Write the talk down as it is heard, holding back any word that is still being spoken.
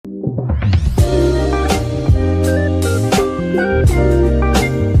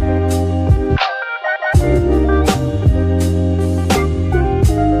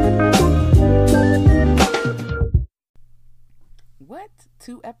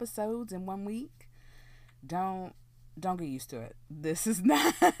episodes in 1 week. Don't get used to it. This is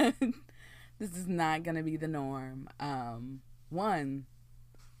not this is not gonna be the norm. One,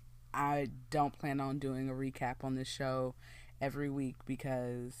 I don't plan on doing a recap on this show every week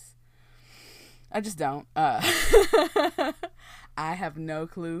because I just don't. I have no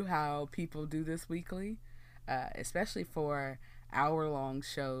clue how people do this weekly, especially for hour-long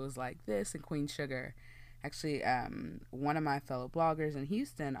shows like this and Queen Sugar. Actually, one of my fellow bloggers in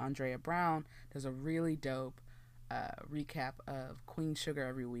Houston, Andrea Brown, does a really dope recap of Queen Sugar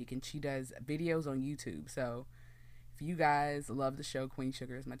every week, and she does videos on YouTube. So if you guys love the show Queen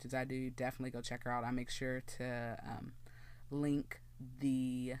Sugar as much as I do, definitely go check her out. I make sure to link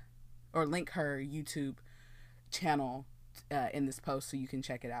her YouTube channel in this post so you can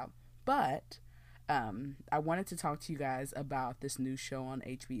check it out. But I wanted to talk to you guys about this new show on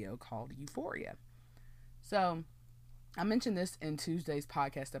HBO called Euphoria. So I mentioned this in Tuesday's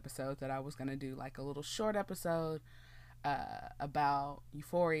podcast episode that I was going to do like a little short episode about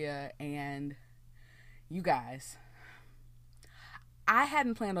Euphoria, and you guys, I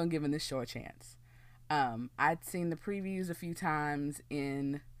hadn't planned on giving this show a chance. I'd seen the previews a few times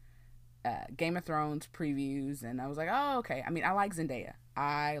in Game of Thrones previews, and I was like, oh, okay. I mean, I like Zendaya.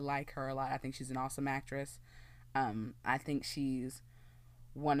 I like her a lot. I think she's an awesome actress. I think she has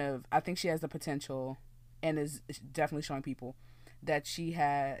the potential, and is definitely showing people that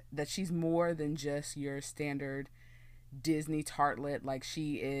she's more than just your standard Disney tartlet. Like,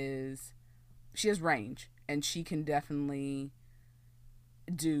 she has range, and she can definitely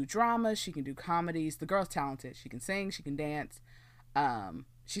do drama, she can do comedies. The girl's talented. She can sing, she can dance.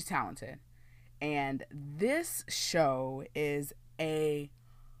 She's talented. And this show is a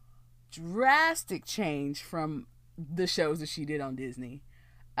drastic change from the shows that she did on Disney.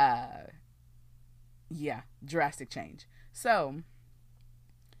 Drastic change. So,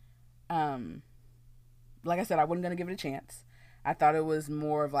 like I said, I wasn't going to give it a chance. I thought it was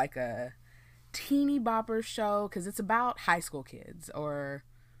more of like a teeny bopper show because it's about high school kids,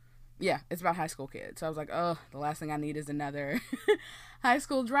 it's about high school kids. So I was like, oh, the last thing I need is another high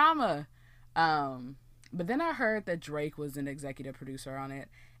school drama. But then I heard that Drake was an executive producer on it,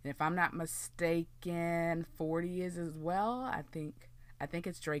 and if I'm not mistaken, 40 is as well. I think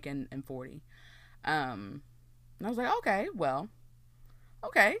it's Drake and 40. And I was like, okay,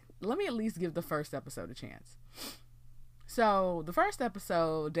 let me at least give the first episode a chance. So the first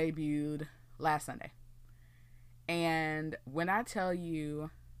episode debuted last Sunday, and when I tell you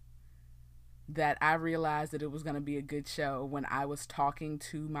that I realized that it was going to be a good show when I was talking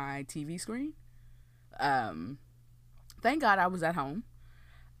to my TV screen, thank God I was at home,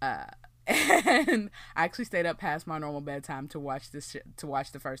 and I actually stayed up past my normal bedtime to watch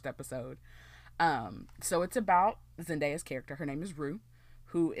the first episode. So it's about Zendaya's character. Her name is Rue,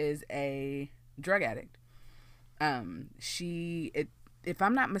 who is a drug addict. If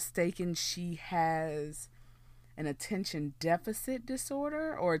I'm not mistaken, she has an attention deficit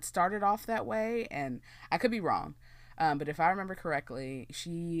disorder, or it started off that way, and I could be wrong. But if I remember correctly,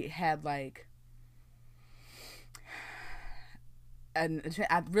 she had like I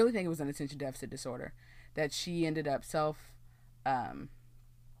really think it was an attention deficit disorder that she ended up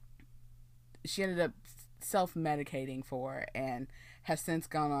self-medicating for, and has since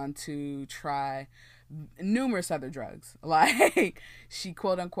gone on to try numerous other drugs. Like, she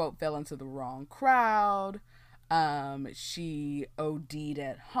quote unquote fell into the wrong crowd. She OD'd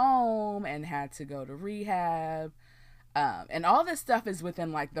at home and had to go to rehab. And all this stuff is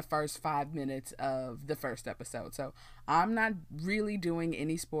within like the first 5 minutes of the first episode. So I'm not really doing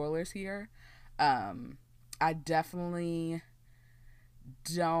any spoilers here. I definitely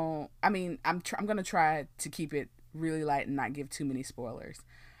don't. I mean, I'm going to try to keep it really light and not give too many spoilers.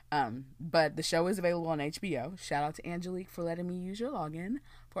 But the show is available on HBO. Shout out to Angelique for letting me use your login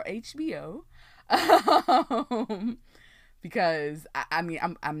for HBO. Because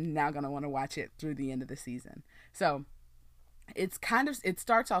I'm now going to want to watch it through the end of the season. So it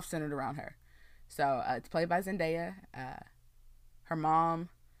starts off centered around her. So it's played by Zendaya, her mom,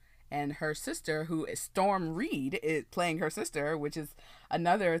 and her sister, who is Storm Reed, is playing her sister, which is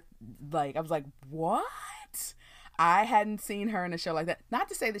another, like, I was like, what? I hadn't seen her in a show like that. Not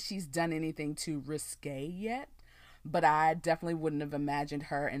to say that she's done anything too risque yet, but I definitely wouldn't have imagined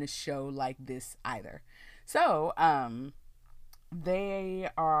her in a show like this either. So, they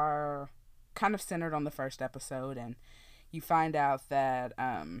are kind of centered on the first episode, and you find out that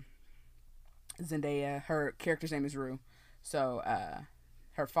Zendaya, her character's name is Rue. So,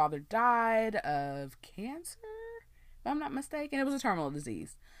 her father died of cancer, if I'm not mistaken. It was a terminal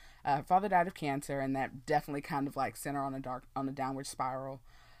disease. Her father died of cancer, and that definitely kind of like sent her on a downward spiral.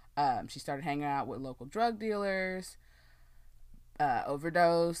 She started hanging out with local drug dealers,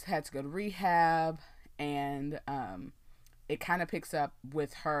 overdosed, had to go to rehab, and it kind of picks up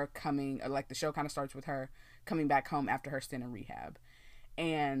with her coming, like the show kind of starts with her coming back home after her stint in rehab.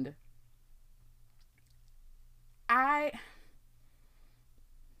 And I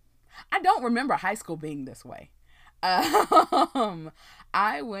I don't remember high school being this way.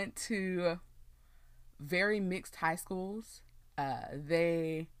 I went to very mixed high schools.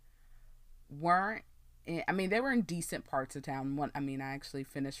 They weren't. I mean, they were in decent parts of town. I actually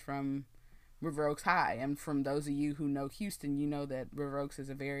finished from River Oaks High, and from those of you who know Houston, you know that River Oaks is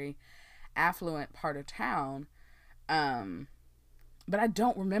a very affluent part of town. Um, but I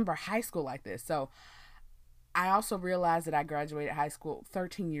don't remember high school like this. So I also realized that I graduated high school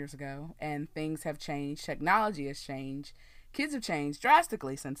 13 years ago, and things have changed. Technology has changed. Kids have changed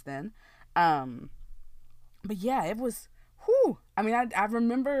drastically since then. Um, but yeah, it was, whew. I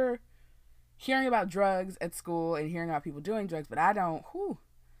remember hearing about drugs at school and hearing about people doing drugs, but I don't, whew.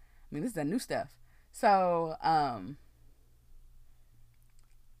 This is the new stuff. So,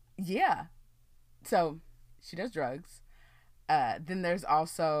 yeah. So she does drugs. Then there's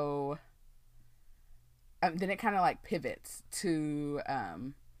also, then it kind of like pivots to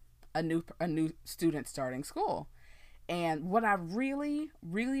a new student starting school. And what I really,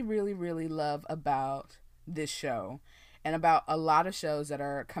 really, really, really love about this show and about a lot of shows that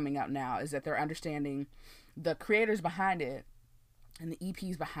are coming out now is that they're understanding, the creators behind it and the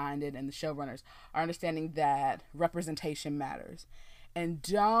EPs behind it and the showrunners are understanding that representation matters. And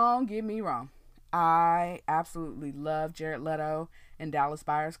don't get me wrong, I absolutely love Jared Leto and Dallas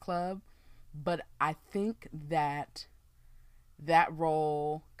Buyers Club, but I think that that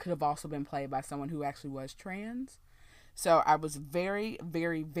role could have also been played by someone who actually was trans. So I was very,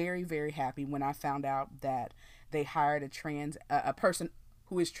 very, very, very happy when I found out that they hired a person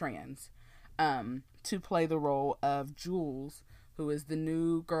who is trans, to play the role of Jules, who is the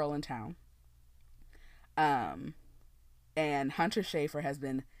new girl in town. And Hunter Schafer has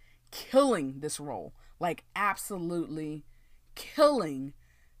been killing this role, like absolutely killing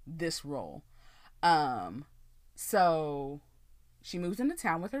this role. So she moves into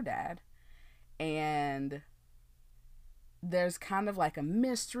town with her dad, and there's kind of like a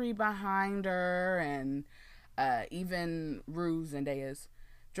mystery behind her, and even Rue, Zendaya's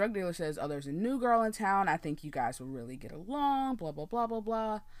drug dealer, says, "Oh, there's a new girl in town. I think you guys will really get along." Blah blah blah blah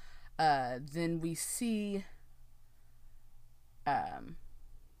blah. Then we see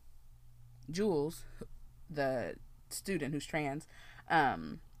Jules, the student who's trans.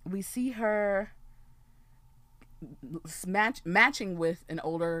 We see her matching with an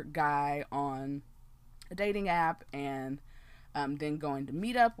older guy on a dating app, and then going to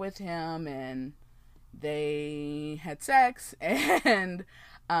meet up with him, and they had sex, and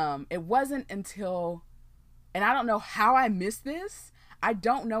it wasn't until, and I don't know how I missed this.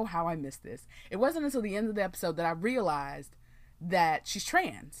 It wasn't until the end of the episode that I realized that she's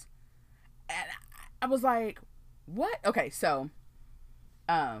trans. And I was like, what? Okay, so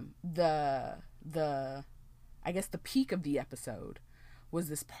the I guess the peak of the episode was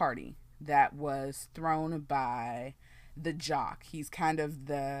this party that was thrown by the jock. He's kind of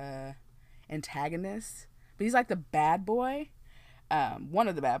the antagonist, but he's like the bad boy, one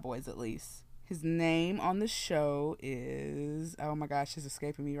of the bad boys at least. His name on the show is, oh my gosh, it's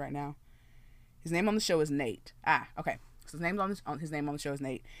escaping me right now. His name on the show is Nate. Okay. So his name on the show is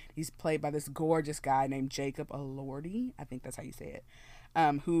Nate. He's played by this gorgeous guy named Jacob Elordi. I think that's how you say it.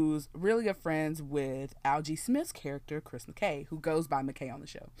 Who's really good friends with Algie Smith's character, Chris McKay, who goes by McKay on the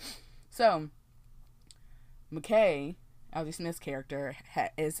show. So McKay, Algie Smith's character,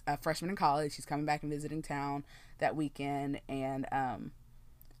 is a freshman in college. She's coming back and visiting town that weekend, and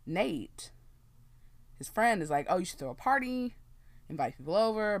Nate, his friend, is like, "Oh, you should throw a party, invite people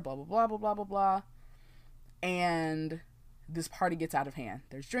over, blah blah blah blah blah blah blah." And this party gets out of hand.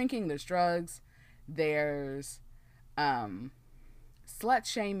 There's drinking, there's drugs, there's slut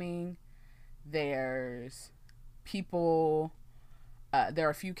shaming, there's people. There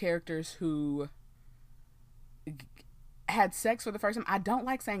are a few characters who had sex for the first time. I don't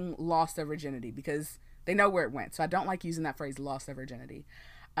like saying lost their virginity because they know where it went. So I don't like using that phrase, lost their virginity.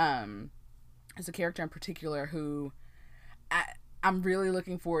 There's a character in particular who I'm really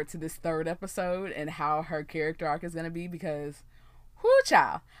looking forward to this third episode and how her character arc is going to be, because whoo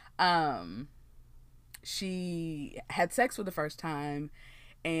child. She had sex for the first time,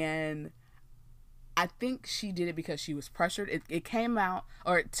 and I think she did it because she was pressured. It came out,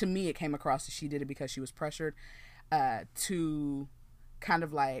 or to me it came across that she did it because she was pressured to kind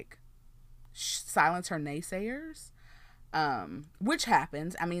of like silence her naysayers. Which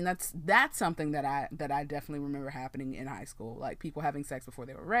happens. I mean, that's something that I definitely remember happening in high school, like people having sex before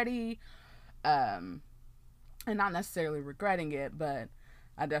they were ready, and not necessarily regretting it, but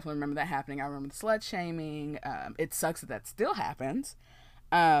I definitely remember that happening. I remember the slut shaming. It sucks that that still happens.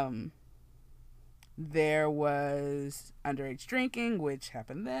 There was underage drinking, which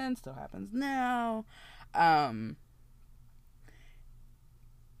happened then, still happens now.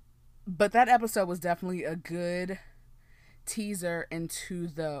 But that episode was definitely a good teaser into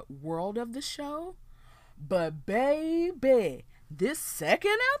the world of the show. But baby, this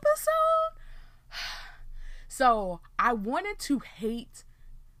second episode, so I wanted to hate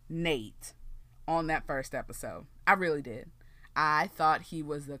Nate on that first episode. I really did. I thought he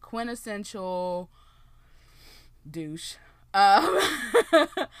was the quintessential douche,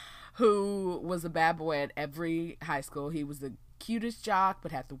 who was a bad boy at every high school. He was the cutest jock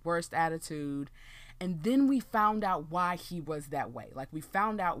but had the worst attitude. And then we found out why he was that way. Like, we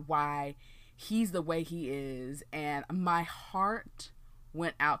found out why he's the way he is, and my heart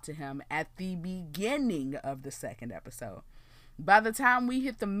went out to him at the beginning of the second episode. By the time we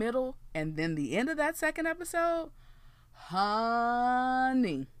hit the middle and then the end of that second episode,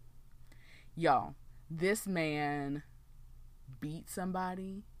 honey, y'all, this man beat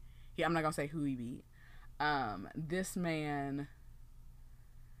somebody. Yeah, I'm not gonna say who he beat. This man,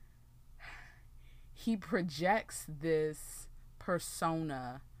 he projects this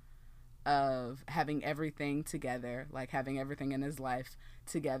persona of having everything together, like having everything in his life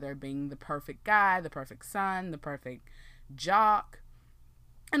together, being the perfect guy, the perfect son, the perfect jock.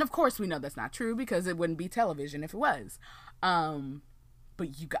 And of course we know that's not true, because it wouldn't be television if it was.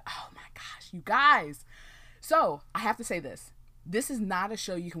 But you got, oh my gosh, you guys. So I have to say this. This is not a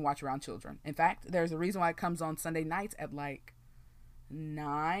show you can watch around children. In fact, there's a reason why it comes on Sunday nights at like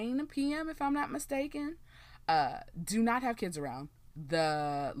 9 p.m. if I'm not mistaken. Do not have kids around.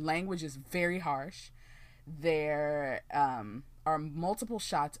 The language is very harsh. There are multiple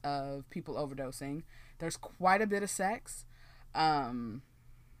shots of people overdosing. There's quite a bit of sex. There's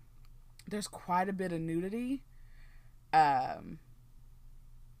quite a bit of nudity.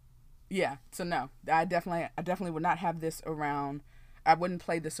 Yeah, so no, I definitely would not have this around. I wouldn't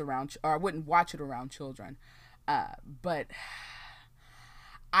play this around, or I wouldn't watch it around children. But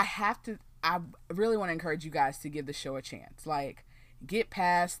I really want to encourage you guys to give the show a chance. Like, get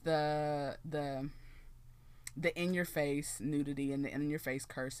past the in your face nudity and the in your face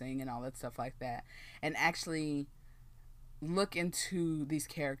cursing and all that stuff like that, and actually look into these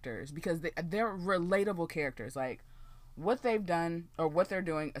characters, because they're relatable characters. Like, what they've done or what they're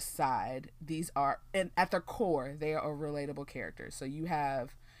doing aside, these are, and at their core, they are relatable characters. So you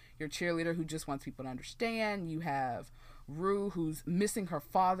have your cheerleader who just wants people to understand. You have Rue, who's missing her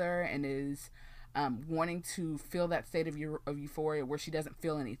father and is wanting to feel that state of euphoria where she doesn't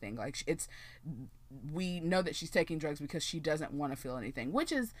feel anything. Like, we know that she's taking drugs because she doesn't want to feel anything,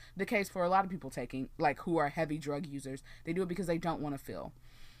 which is the case for a lot of people taking, like, who are heavy drug users. They do it because they don't want to feel.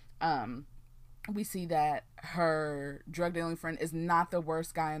 We see that her drug dealing friend is not the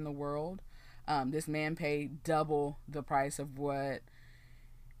worst guy in the world. This man paid double the price of what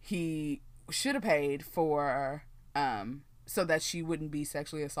he should have paid for, so that she wouldn't be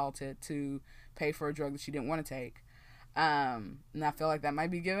sexually assaulted, to pay for a drug that she didn't want to take. And I feel like that might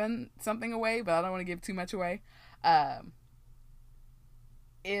be giving something away, but I don't want to give too much away.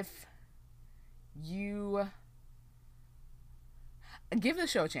 If you give the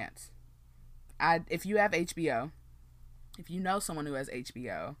show a chance, if you have HBO, if you know someone who has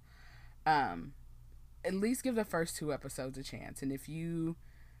HBO, at least give the first 2 episodes a chance. And if you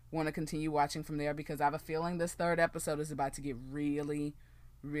want to continue watching from there, because I have a feeling this 3rd episode is about to get really,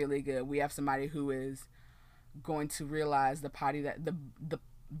 really good. We have somebody who is going to realize the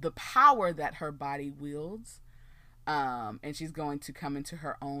power that her body wields, and she's going to come into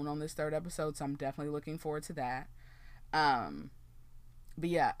her own on this 3rd episode. So I'm definitely looking forward to that. But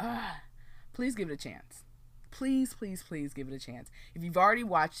yeah, please give it a chance. Please, please, please give it a chance. If you've already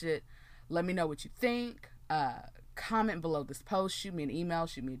watched it, let me know what you think. Comment below this post. Shoot me an email.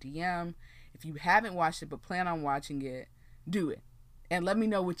 Shoot me a DM. If you haven't watched it but plan on watching it, do it. And let me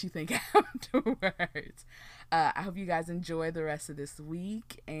know what you think afterwards. I hope you guys enjoy the rest of this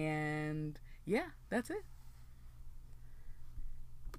week. And yeah, that's it.